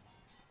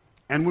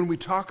 And when we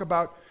talk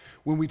about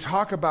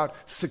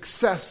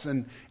success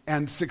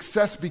and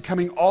success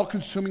becoming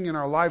all-consuming in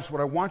our lives,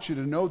 what I want you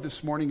to know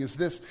this morning is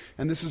this,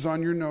 and this is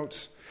on your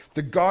notes: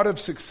 the God of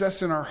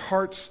success in our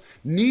hearts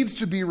needs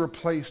to be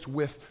replaced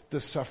with the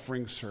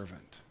suffering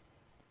servant,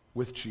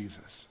 with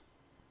Jesus.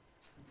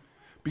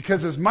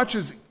 Because as much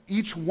as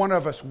each one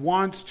of us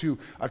wants to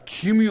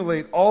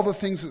accumulate all the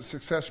things that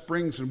success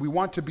brings, and we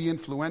want to be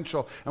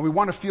influential, and we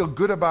want to feel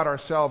good about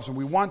ourselves, and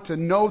we want to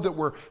know that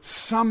we're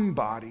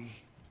somebody,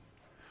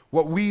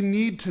 what we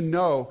need to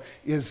know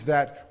is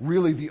that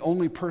really the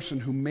only person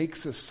who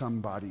makes us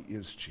somebody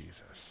is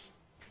Jesus.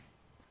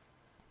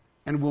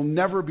 And we'll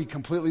never be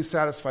completely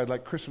satisfied,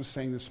 like Chris was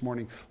saying this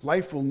morning.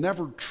 Life will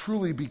never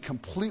truly be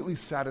completely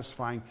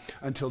satisfying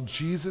until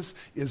Jesus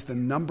is the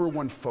number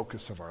one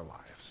focus of our lives.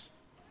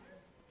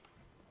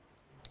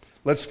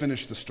 Let's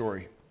finish the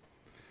story.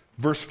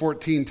 Verse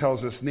 14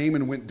 tells us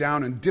Naaman went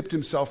down and dipped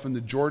himself in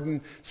the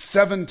Jordan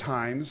 7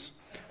 times,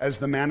 as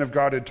the man of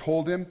God had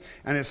told him,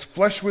 and his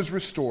flesh was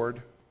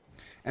restored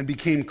and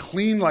became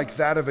clean like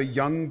that of a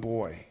young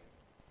boy.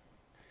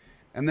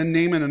 And then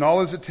Naaman and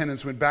all his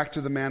attendants went back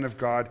to the man of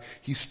God.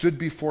 He stood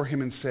before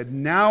him and said,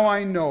 "Now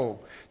I know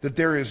that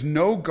there is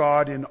no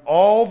God in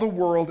all the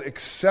world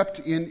except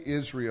in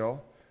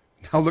Israel."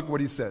 Now look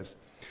what he says.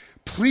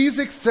 "Please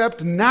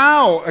accept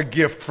now a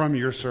gift from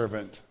your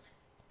servant."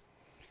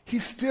 He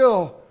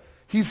still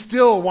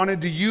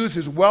wanted to use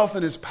his wealth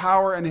and his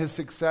power and his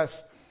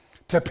success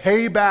to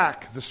pay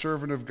back the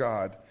servant of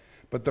God.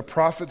 But the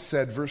prophet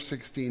said, verse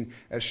 16,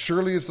 "As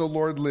surely as the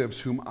Lord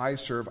lives, whom I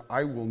serve,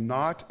 I will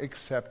not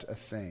accept a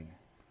thing."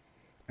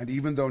 And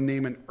even though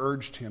Naaman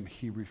urged him,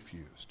 he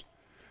refused.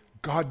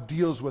 God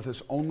deals with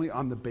us only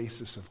on the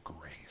basis of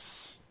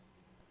grace.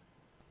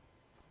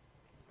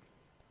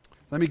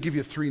 Let me give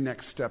you 3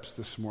 next steps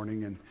this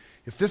morning. And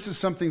if this is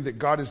something that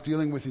God is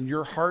dealing with in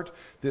your heart,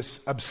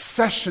 this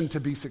obsession to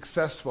be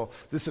successful,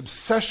 this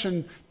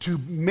obsession to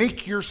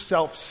make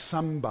yourself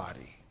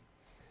somebody,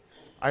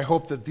 I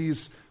hope that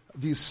these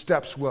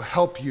steps will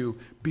help you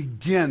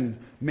begin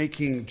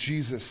making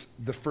Jesus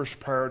the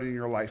first priority in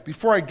your life.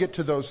 Before I get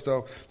to those,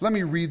 though, let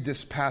me read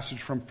this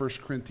passage from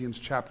 1 Corinthians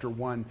chapter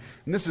 1.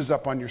 And this is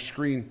up on your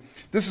screen.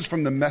 This is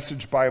from the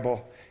Message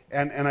Bible.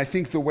 And I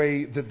think the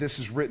way that this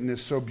is written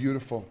is so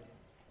beautiful.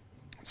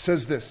 It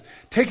says this: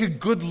 "Take a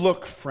good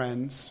look,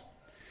 friends,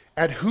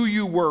 at who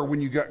you were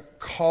when you got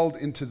called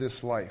into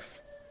this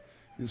life."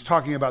 He's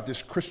talking about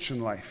this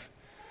Christian life.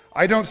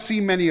 "I don't see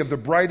many of the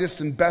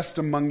brightest and best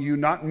among you,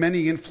 not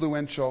many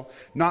influential,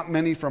 not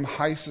many from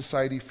high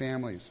society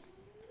families.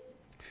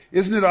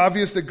 Isn't it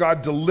obvious that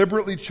God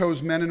deliberately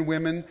chose men and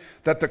women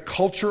that the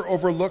culture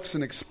overlooks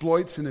and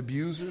exploits and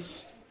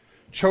abuses?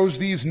 Chose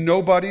these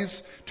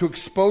nobodies to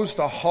expose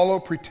the hollow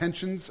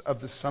pretensions of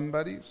the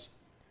somebodies?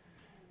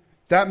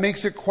 That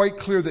makes it quite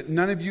clear that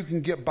none of you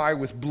can get by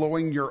with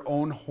blowing your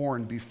own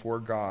horn before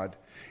God.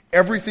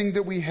 Everything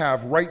that we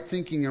have, right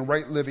thinking and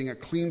right living, a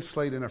clean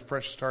slate and a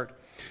fresh start,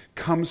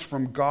 comes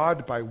from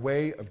God by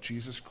way of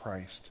Jesus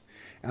Christ.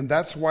 And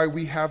that's why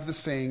we have the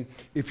saying,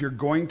 if you're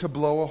going to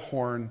blow a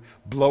horn,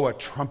 blow a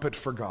trumpet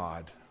for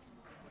God."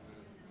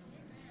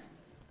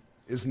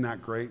 Isn't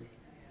that great?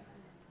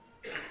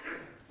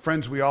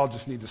 Friends, we all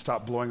just need to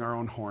stop blowing our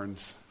own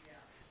horns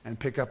and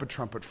pick up a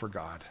trumpet for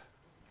God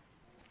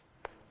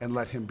and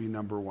let him be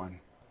number one.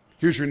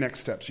 Here's your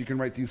next steps. You can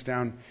write these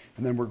down,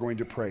 and then we're going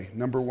to pray.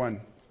 Number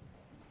 1,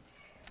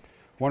 I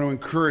want to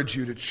encourage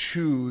you to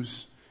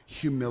choose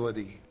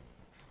humility.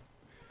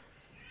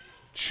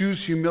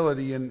 Choose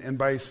humility, and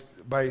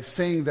by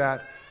saying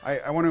that,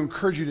 I want to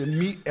encourage you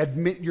to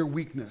admit your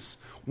weakness.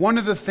 One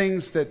of the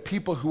things that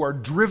people who are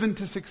driven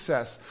to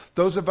success,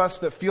 those of us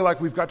that feel like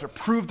we've got to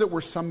prove that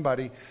we're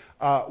somebody,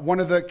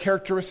 one of the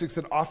characteristics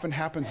that often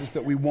happens is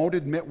that we won't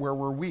admit where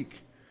we're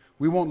weak.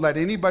 We won't let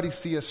anybody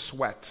see us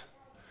sweat.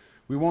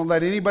 We won't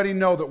let anybody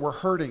know that we're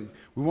hurting.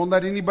 We won't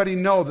let anybody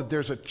know that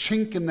there's a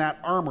chink in that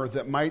armor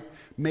that might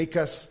make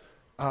us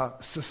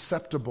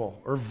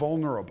susceptible or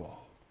vulnerable.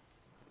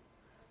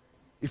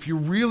 If you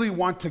really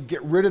want to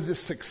get rid of this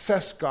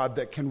success god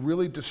that can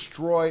really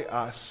destroy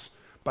us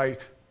by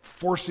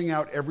forcing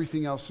out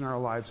everything else in our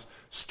lives,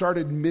 start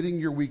admitting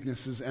your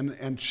weaknesses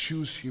and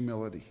choose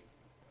humility.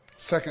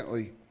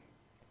 Secondly,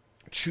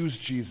 choose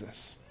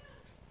Jesus.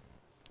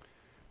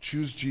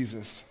 Choose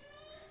Jesus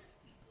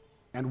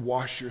and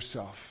wash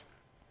yourself.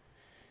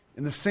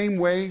 In the same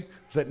way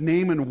that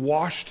Naaman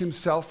washed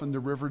himself in the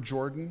river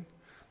Jordan,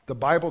 the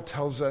Bible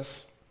tells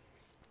us,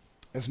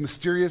 as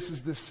mysterious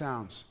as this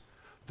sounds,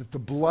 that the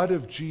blood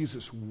of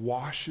Jesus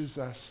washes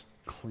us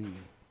clean.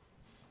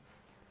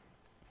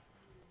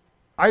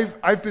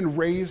 I've been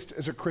raised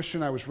as a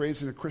Christian. I was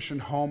raised in a Christian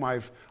home.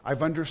 I've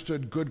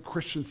understood good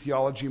Christian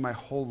theology my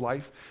whole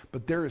life,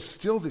 but there is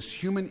still this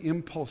human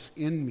impulse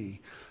in me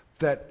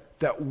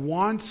that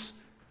wants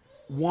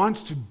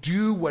to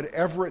do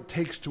whatever it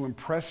takes to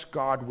impress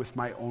God with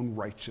my own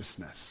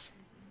righteousness.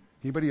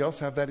 Anybody else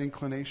have that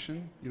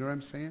inclination? You know what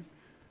I'm saying?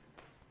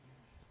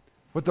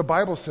 What the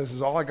Bible says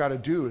is all I got to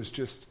do is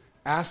just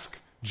ask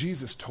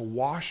Jesus to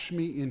wash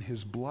me in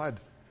his blood.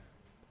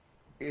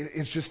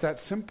 It's just that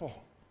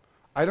simple.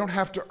 I don't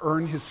have to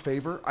earn his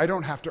favor. I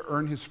don't have to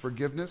earn his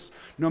forgiveness.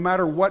 No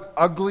matter what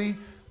ugly,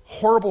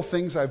 horrible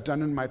things I've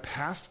done in my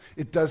past,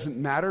 it doesn't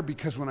matter,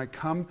 because when I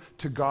come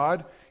to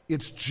God,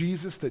 it's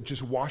Jesus that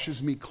just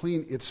washes me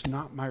clean. It's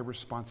not my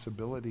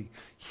responsibility.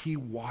 He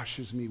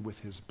washes me with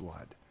his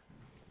blood.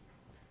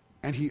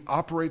 And he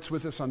operates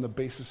with us on the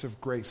basis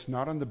of grace,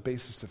 not on the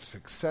basis of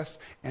success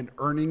and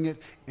earning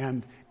it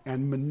and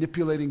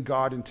manipulating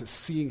God into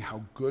seeing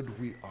how good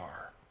we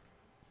are.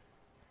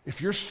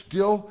 If you're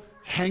still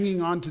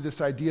hanging on to this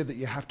idea that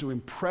you have to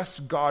impress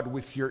God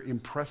with your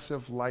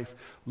impressive life,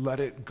 let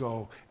it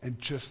go and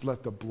just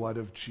let the blood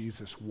of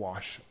Jesus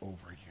wash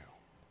over you.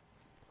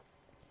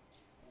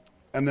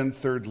 And then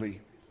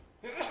thirdly,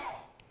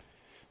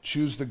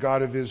 choose the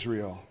God of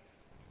Israel,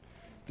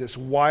 this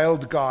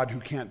wild God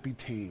who can't be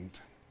tamed,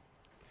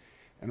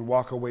 and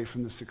walk away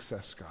from the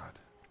success God.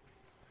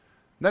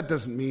 That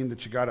doesn't mean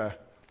that you got to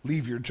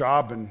leave your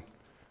job and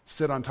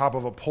sit on top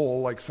of a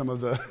pole like some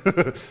of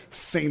the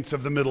saints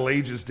of the Middle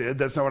Ages did.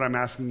 That's not what I'm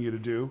asking you to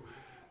do.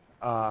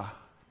 But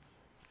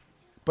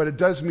it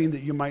does mean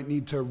that you might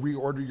need to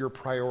reorder your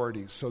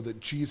priorities so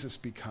that Jesus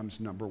becomes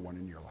number one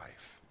in your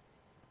life.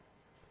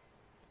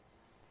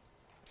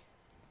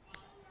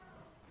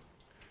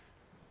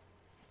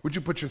 Would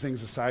you put your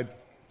things aside?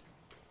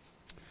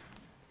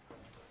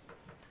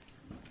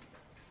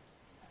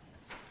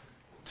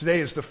 Today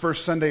is the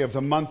first Sunday of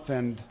the month,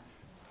 and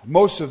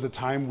most of the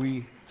time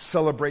we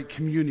celebrate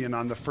communion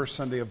on the first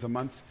Sunday of the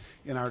month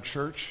in our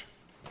church.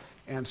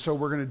 And so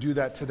we're going to do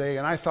that today.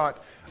 And I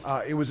thought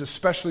it was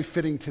especially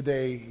fitting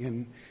today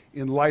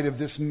in light of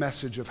this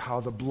message of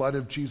how the blood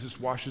of Jesus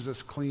washes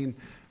us clean,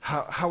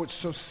 how it's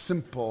so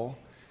simple.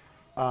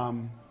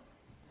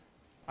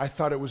 I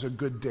thought it was a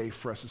good day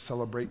for us to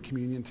celebrate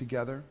communion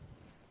together.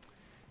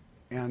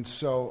 And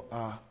so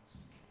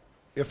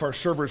if our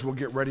servers will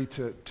get ready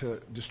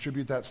to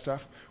distribute that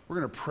stuff, we're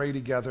going to pray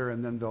together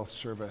and then they'll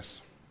serve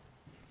us.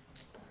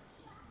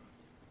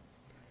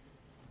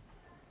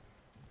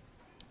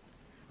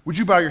 Would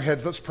you bow your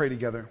heads? Let's pray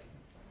together.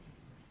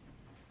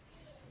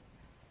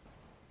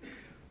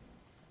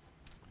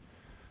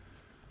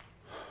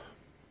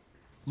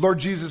 Lord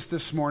Jesus,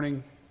 this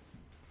morning,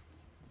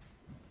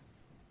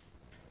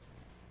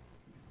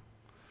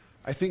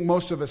 I think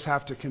most of us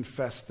have to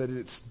confess that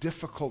it's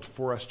difficult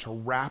for us to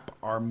wrap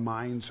our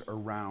minds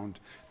around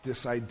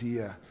this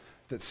idea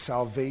that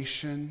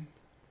salvation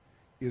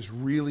is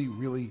really,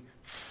 really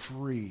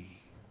free.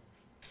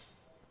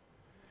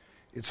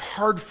 It's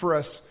hard for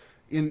us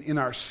in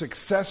our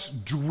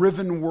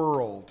success-driven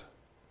world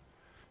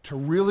to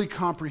really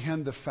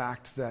comprehend the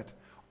fact that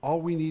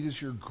all we need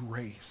is your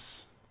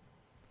grace.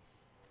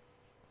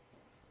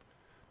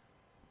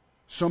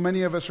 So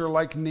many of us are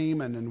like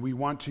Naaman, and we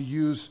want to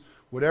use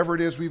whatever it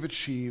is we've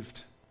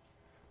achieved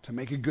to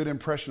make a good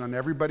impression on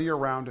everybody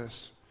around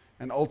us,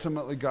 and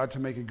ultimately, God, to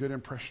make a good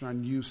impression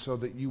on you so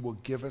that you will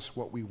give us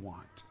what we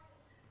want.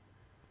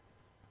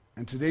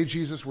 And today,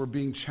 Jesus, we're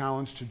being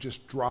challenged to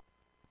just drop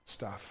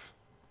stuff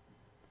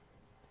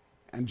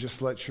and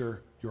just let your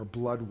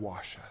blood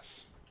wash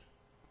us.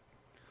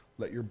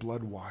 Let your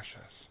blood wash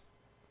us.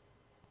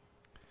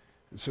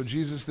 And so,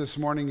 Jesus, this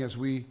morning, as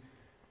we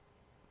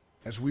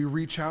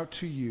reach out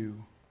to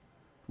you,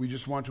 we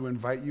just want to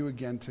invite you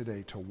again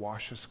today to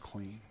wash us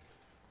clean.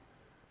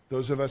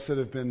 Those of us that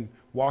have been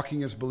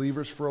walking as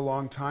believers for a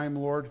long time,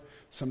 Lord,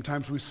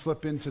 sometimes we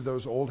slip into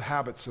those old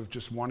habits of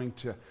just wanting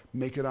to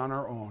make it on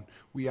our own.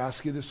 We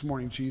ask you this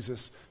morning,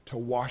 Jesus, to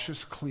wash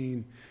us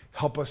clean.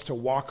 Help us to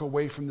walk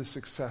away from the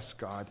success,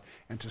 God,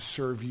 and to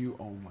serve you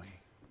only.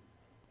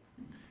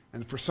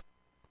 And for some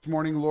this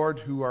morning, Lord,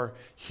 who are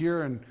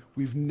here and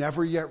we've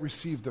never yet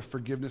received the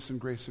forgiveness and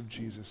grace of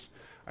Jesus,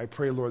 I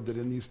pray, Lord, that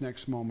in these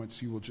next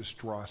moments you will just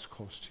draw us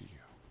close to you.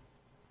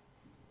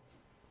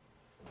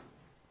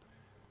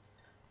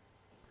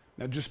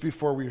 Now, just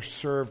before we are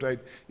served,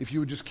 if you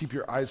would just keep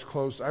your eyes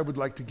closed, I would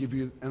like to give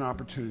you an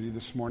opportunity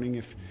this morning.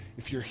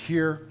 If you're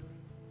here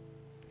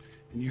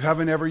and you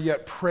haven't ever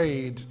yet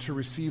prayed to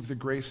receive the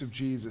grace of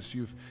Jesus,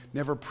 you've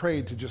never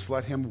prayed to just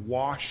let him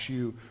wash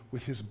you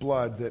with his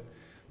blood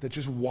that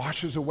just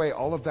washes away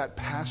all of that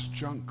past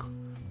junk.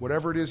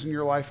 Whatever it is in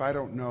your life, I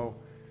don't know.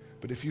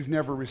 But if you've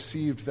never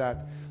received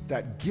that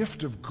that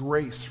gift of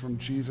grace from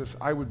Jesus,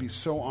 I would be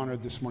so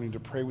honored this morning to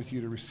pray with you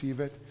to receive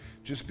it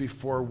just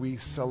before we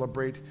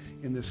celebrate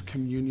in this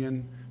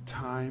communion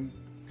time.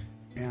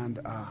 And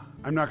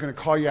I'm not going to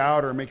call you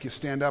out or make you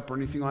stand up or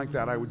anything like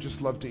that. I would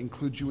just love to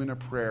include you in a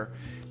prayer.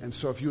 And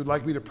so if you would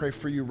like me to pray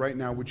for you right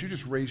now, would you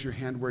just raise your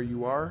hand where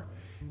you are?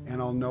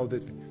 And I'll know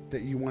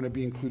that you want to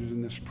be included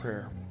in this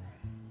prayer.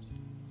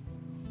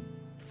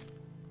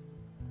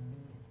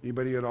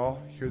 Anybody at all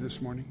here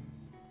this morning?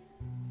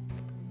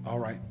 All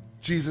right.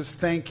 Jesus,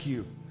 thank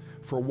you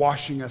for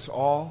washing us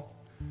all.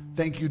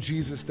 Thank you,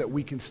 Jesus, that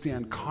we can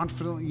stand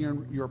confidently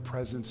in your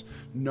presence,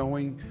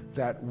 knowing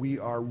that we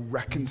are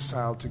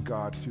reconciled to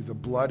God through the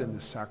blood and the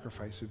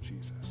sacrifice of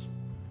Jesus.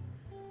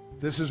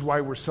 This is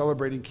why we're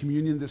celebrating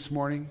communion this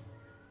morning,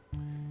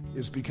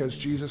 is because,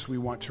 Jesus, we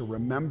want to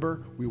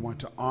remember, we want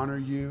to honor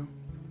you,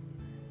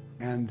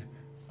 and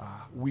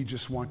we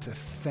just want to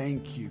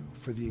thank you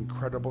for the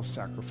incredible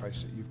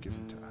sacrifice that you've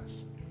given to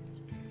us.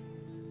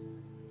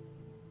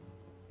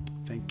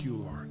 Thank you,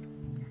 Lord.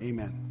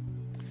 Amen.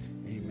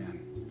 Amen.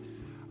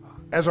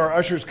 As our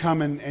ushers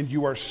come and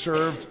you are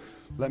served,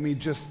 let me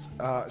just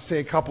say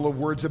a couple of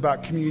words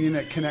about communion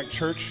at Connect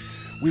Church.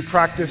 We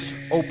practice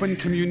open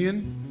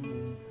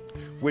communion,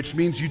 which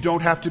means you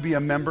don't have to be a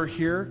member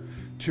here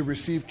to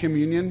receive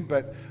communion,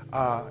 but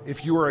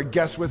if you are a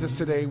guest with us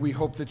today, we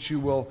hope that you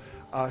will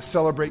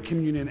celebrate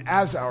communion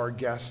as our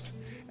guest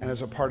and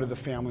as a part of the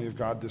family of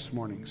God this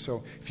morning.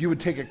 So if you would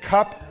take a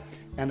cup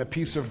and a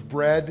piece of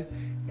bread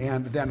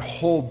and then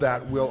hold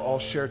that, we'll all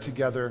share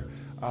together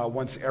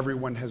once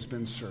everyone has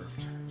been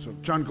served. So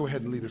John, go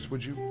ahead and lead us,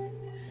 would you?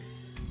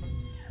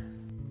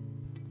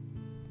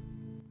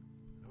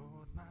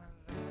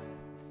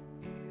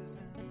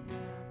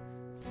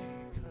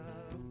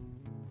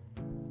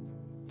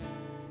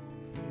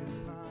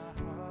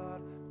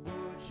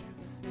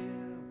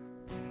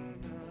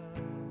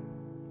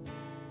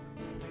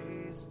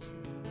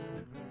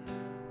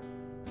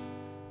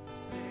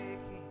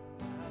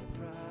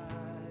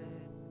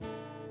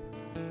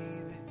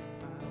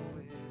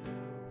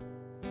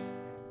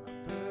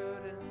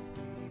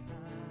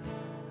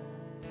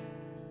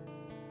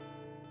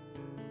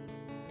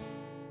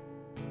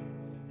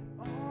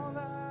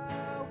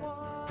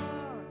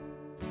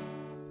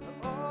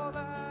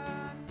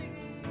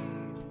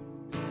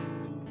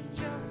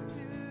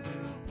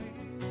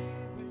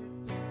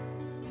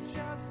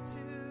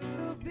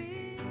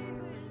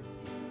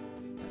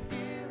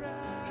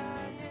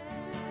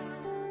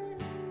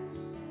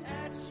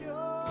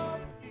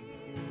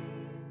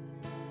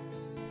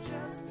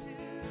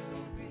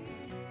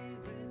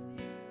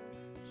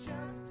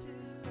 Just to